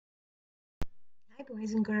Hi,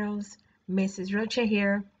 boys and girls. Mrs. Rocha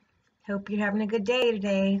here. Hope you're having a good day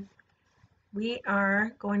today. We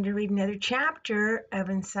are going to read another chapter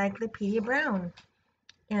of Encyclopedia Brown.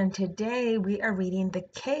 And today we are reading The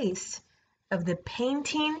Case of the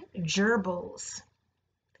Painting Gerbils.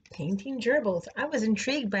 Painting Gerbils. I was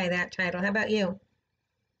intrigued by that title. How about you?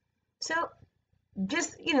 So,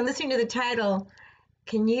 just, listening to the title,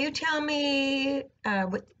 can you tell me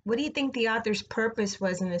what do you think the author's purpose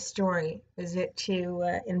was in this story? Is it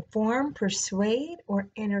to inform, persuade, or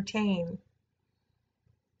entertain?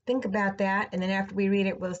 Think about that, and then after we read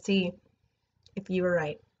it, we'll see if you were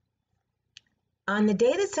right. On the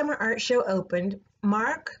day the summer art show opened,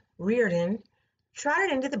 Mark Reardon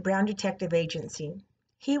trotted into the Brown Detective Agency.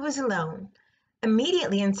 He was alone.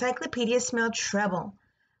 Immediately, Encyclopedia smelled trouble.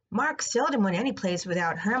 Mark seldom went any place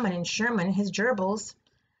without Herman and Sherman, his gerbils.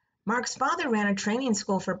 Mark's father ran a training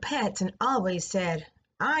school for pets and always said,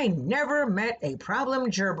 "I never met a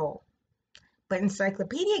problem gerbil." But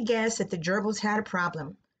Encyclopedia guessed that the gerbils had a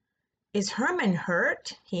problem. "Is Herman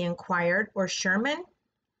hurt?" he inquired, "or Sherman?"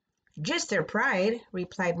 "Just their pride,"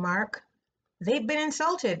 replied Mark. "They've been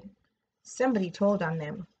insulted. Somebody told on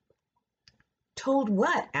them." "Told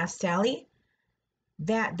what?" asked Sally.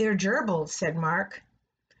 "That they're gerbils," said Mark.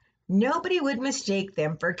 "Nobody would mistake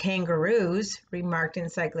them for kangaroos," remarked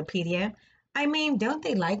Encyclopedia. "I mean, don't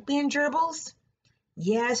they like being gerbils?"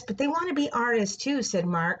 "Yes, but they want to be artists too," said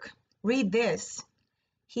Mark. "Read this."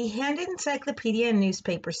 He handed Encyclopedia a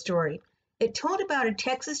newspaper story. It told about a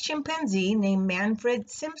Texas chimpanzee named Manfred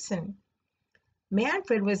Simpson.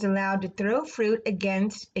 Manfred was allowed to throw fruit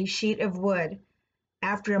against a sheet of wood.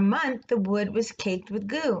 After a month, the wood was caked with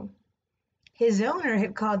goo. His owner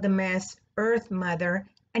had called the mess Earth Mother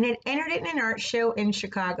and had entered it in an art show in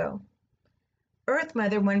Chicago. Earth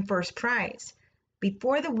Mother won first prize.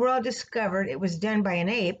 Before the world discovered it was done by an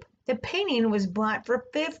ape, the painting was bought for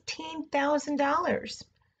 $15,000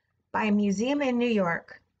 by a museum in New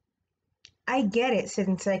York. "I get it," said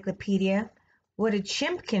Encyclopedia. "What a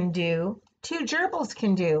chimp can do, two gerbils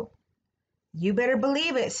can do." "You better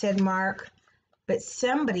believe it," said Mark. "But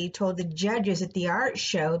somebody told the judges at the art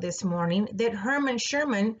show this morning that Herman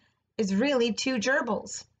Sherman is really two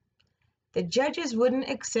gerbils. The judges wouldn't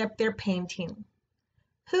accept their painting."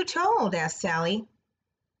 "Who told?" asked Sally.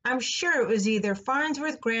 "I'm sure it was either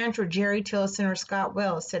Farnsworth Grant or Jerry Tilson or Scott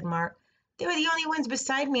Wells," said Mark. "They were the only ones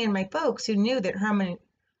beside me and my folks who knew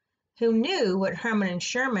what Herman and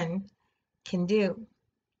Sherman can do."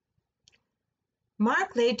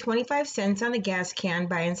 Mark laid 25 cents on the gas can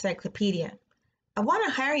by Encyclopedia. "I want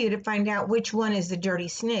to hire you to find out which one is the dirty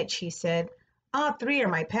snitch," he said. "All three are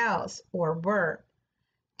my pals, or were.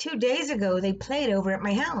 2 days ago they played over at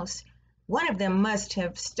my house. One of them must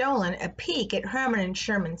have stolen a peek at Herman and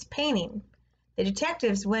Sherman's painting. The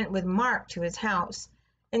detectives went with Mark to his house.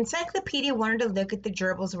 Encyclopedia wanted to look at the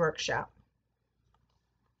gerbils' workshop.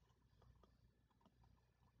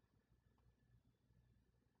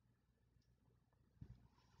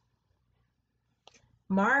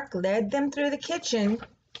 Mark led them through the kitchen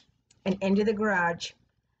and into the garage.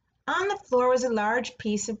 On the floor was a large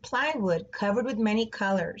piece of plywood covered with many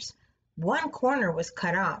colors. One corner was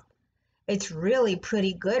cut off. "It's really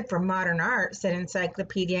pretty good for modern art," said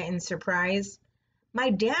Encyclopedia in surprise.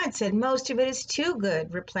 "My dad said most of it is too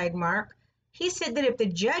good," replied Mark. "He said that if the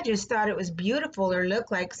judges thought it was beautiful or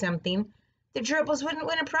looked like something, the gerbils wouldn't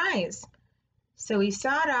win a prize. So he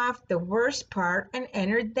sawed off the worst part and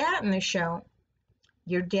entered that in the show."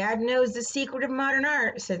 "Your dad knows the secret of modern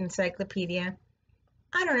art," said Encyclopedia.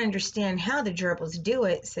 "I don't understand how the gerbils do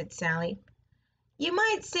it," said Sally. "You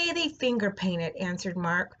might say they finger paint it," answered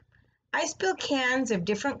Mark. "I spill cans of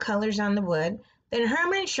different colors on the wood, then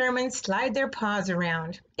Herman and Sherman slide their paws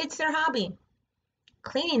around. It's their hobby."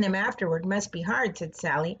 "Cleaning them afterward must be hard," said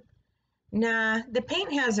Sally. "Nah, the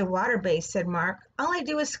paint has a water base," said Mark. "All I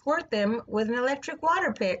do is squirt them with an electric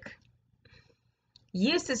water pick."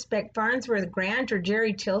 "You suspect Farnsworth Grant or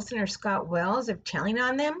Jerry Tilson or Scott Wells of telling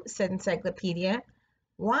on them?" said Encyclopedia.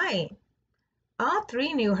 "Why?" "All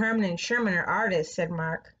three knew Herman and Sherman are artists," said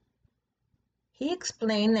Mark. He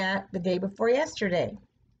explained that the day before yesterday.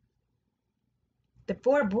 The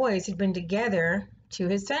 4 boys had been together to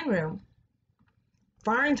his sunroom.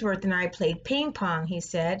 "Farnsworth and I played ping pong," he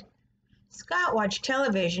said. "Scott watched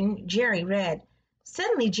television, Jerry read.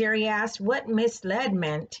 Suddenly Jerry asked what misled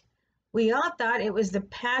meant. We all thought it was the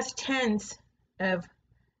past tense of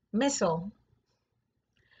missile.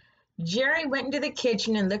 Jerry went into the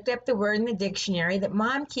kitchen and looked up the word in the dictionary that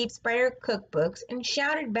Mom keeps by her cookbooks and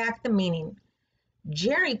shouted back the meaning.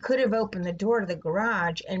 Jerry could have opened the door to the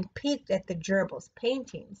garage and peeked at the gerbils'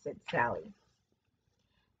 painting," said Sally.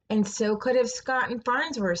 And so could have Scott and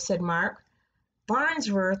Farnsworth, said Mark.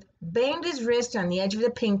 Farnsworth banged his wrist on the edge of the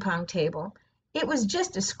ping-pong table. It was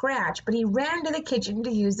just a scratch, but he ran to the kitchen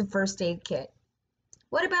to use the first aid kit.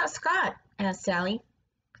 What about Scott? Asked Sally.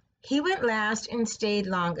 He went last and stayed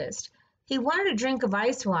longest. He wanted a drink of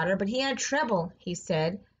ice water, but he had trouble, he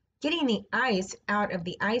said, getting the ice out of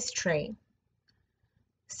the ice tray.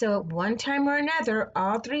 So at one time or another,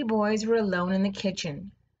 all three boys were alone in the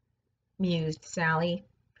kitchen, mused Sally.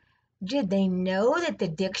 Did they know that the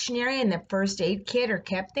dictionary and the first aid kit are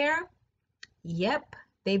kept there? Yep,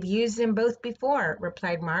 they've used them both before,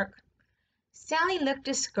 replied Mark. Sally looked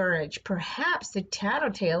discouraged. Perhaps the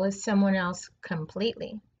tattletale is someone else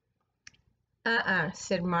completely.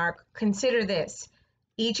 Said Mark. Consider this.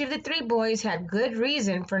 Each of the three boys had good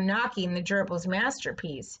reason for knocking the Gerbils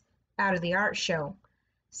masterpiece out of the art show.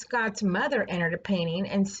 Scott's mother entered a painting,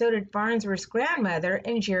 and so did Farnsworth's grandmother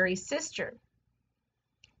and Jerry's sister.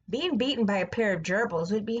 Being beaten by a pair of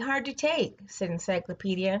gerbils would be hard to take, said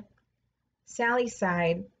Encyclopedia. Sally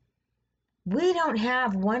sighed. We don't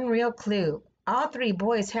have one real clue. All three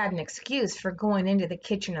boys had an excuse for going into the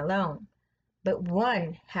kitchen alone. But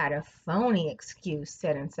one had a phony excuse,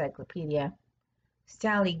 said Encyclopedia.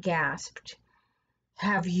 Sally gasped.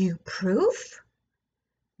 Have you proof?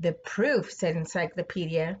 The proof, said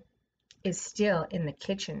Encyclopedia, is still in the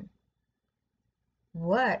kitchen.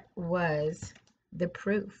 What was the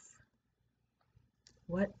proof?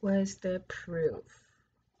 What was the proof?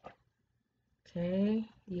 Okay,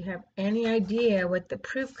 you have any idea what the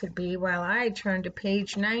proof could be while I turn to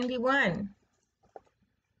page 91?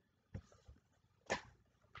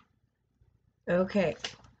 Okay,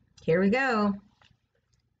 here we go.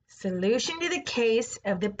 Solution to the case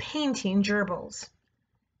of the painting gerbils.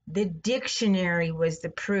 The dictionary was the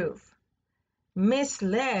proof.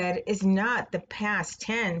 Misled is not the past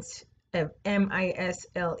tense of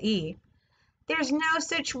M-I-S-L-E. There's no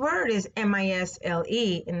such word as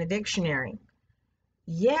M-I-S-L-E in the dictionary.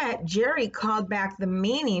 Yet Jerry called back the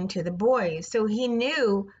meaning to the boys, so he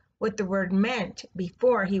knew what the word meant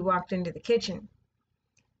before he walked into the kitchen.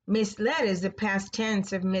 Misled is the past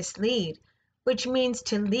tense of mislead, which means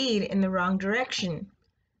to lead in the wrong direction.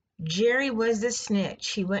 Jerry was the snitch.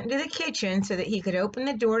 He went into the kitchen so that he could open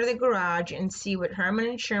the door to the garage and see what Herman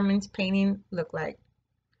and Sherman's painting looked like.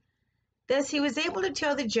 Thus, he was able to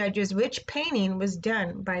tell the judges which painting was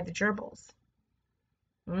done by the gerbils.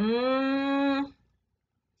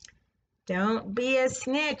 Don't be a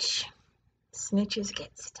snitch. Snitches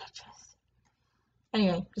get stitches.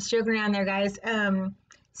 Anyway, just joking around there, guys.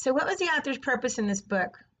 So what was the author's purpose in this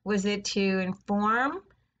book? Was it to inform,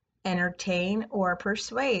 entertain, or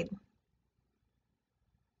persuade?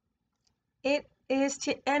 It is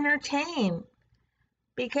to entertain,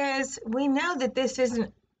 because we know that this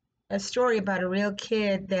isn't a story about a real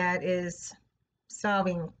kid that is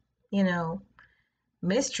solving,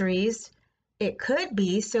 mysteries. It could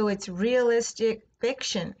be, so it's realistic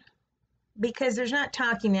fiction, because there's not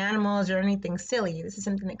talking animals or anything silly. This is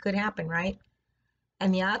something that could happen, right?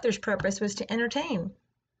 And the author's purpose was to entertain.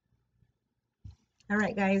 All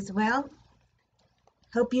right, guys. Well,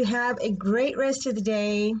 hope you have a great rest of the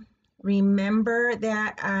day. Remember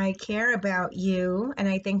that I care about you, and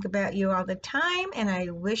I think about you all the time, and I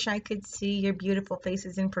wish I could see your beautiful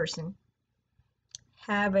faces in person.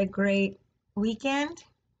 Have a great weekend.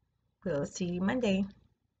 We'll see you Monday.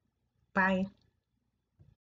 Bye.